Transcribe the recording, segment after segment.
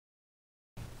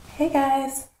Hey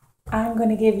guys, I'm going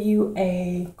to give you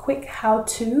a quick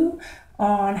how-to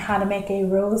on how to make a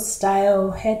rose style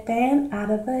headband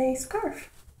out of a scarf.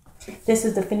 This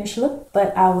is the finished look,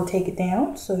 but I will take it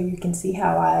down so you can see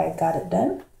how I got it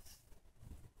done.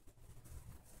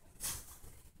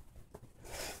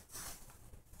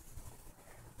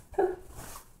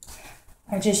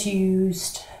 I just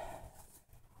used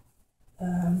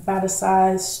about a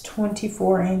size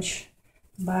 24"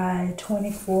 by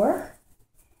 24.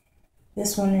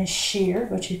 This one is sheer,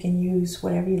 but you can use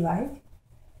whatever you like.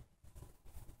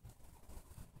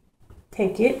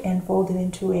 Take it and fold it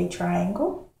into a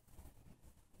triangle.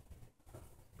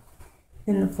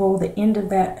 Then fold the end of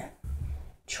that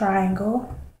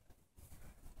triangle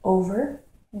over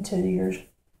into your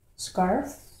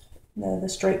scarf, the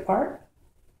straight part.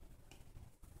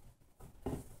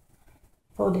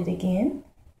 Fold it again.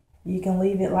 You can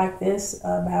leave it like this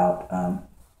about,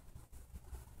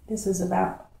 this is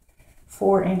about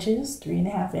 4 inches,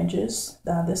 3.5 inches.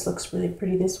 This looks really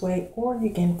pretty this way, or you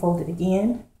can fold it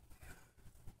again.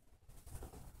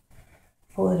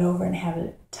 Fold it over and have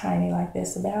it tiny like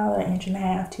this, about 1.5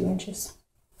 inches, 2 inches.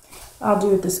 I'll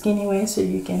do it the skinny way so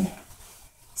you can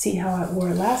see how I wore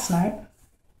it last night.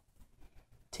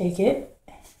 Take it,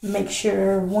 make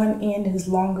sure one end is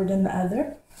longer than the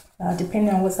other.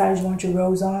 Depending on what side you want your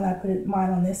rose on, I put mine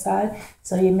on this side,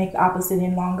 so you make the opposite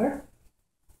end longer.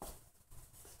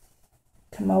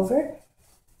 Come over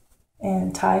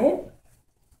and tie it.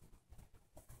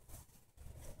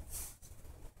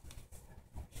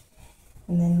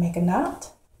 And then make a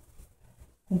knot.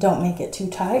 And don't make it too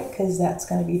tight because that's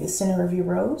going to be the center of your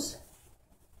rose.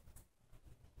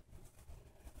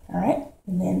 Alright,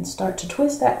 and then start to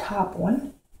twist that top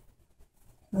one.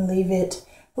 And leave it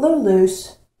a little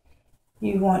loose.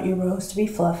 You want your rose to be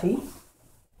fluffy.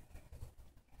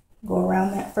 Go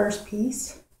around that first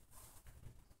piece.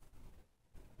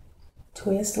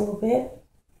 Twist a little bit.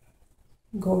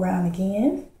 Go around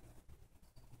again.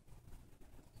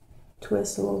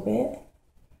 Twist a little bit.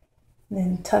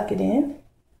 Then tuck it in.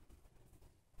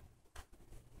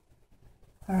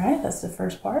 Alright, that's the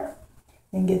first part.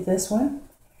 Then get this one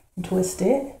and twist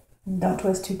it. And don't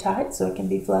twist too tight so it can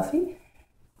be fluffy.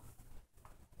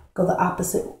 Go the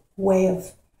opposite way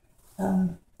of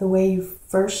the way you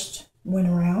first went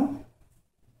around.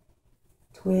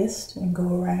 Twist and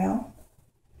go around.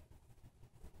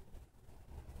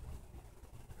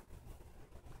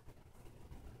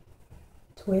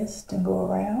 Twist and go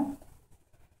around.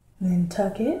 And then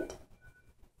tuck it.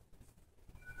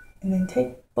 And then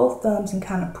take both thumbs and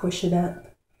kind of push it up.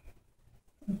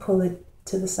 And pull it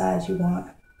to the size you want.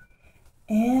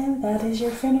 And that is your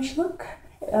finished look.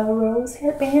 A rose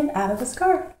headband out of a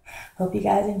scarf. Hope you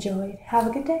guys enjoyed. Have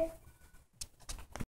a good day.